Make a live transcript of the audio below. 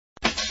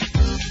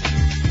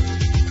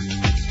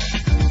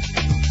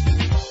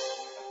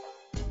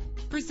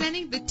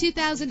Presenting the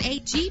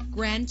 2008 Jeep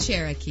Grand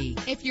Cherokee.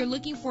 If you're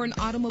looking for an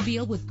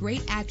automobile with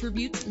great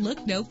attributes,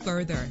 look no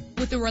further.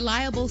 With a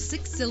reliable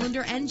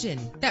 6-cylinder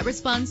engine that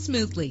responds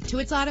smoothly to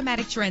its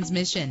automatic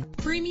transmission,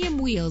 premium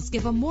wheels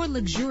give a more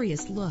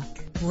luxurious look.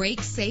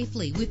 Brake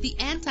safely with the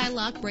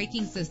anti-lock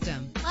braking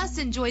system. Plus,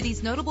 enjoy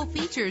these notable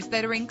features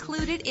that are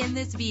included in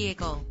this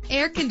vehicle: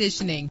 air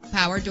conditioning,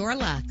 power door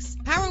locks,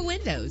 power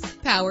windows,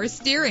 power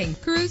steering,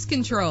 cruise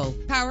control,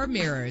 power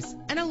mirrors,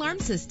 an alarm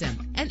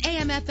system, an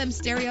AM/FM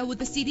stereo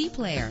with a CD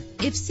player.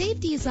 If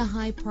safety is a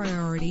high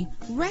priority,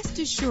 rest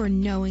assured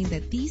knowing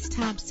that these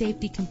top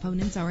safety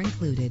components are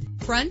included: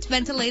 front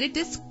ventilated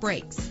disc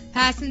brakes,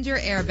 passenger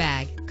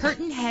airbag,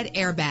 curtain head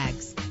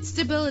airbags,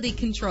 stability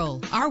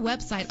control. Our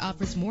website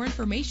offers more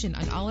information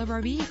on all of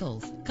our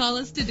vehicles. Call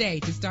us today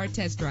to start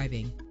test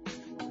driving.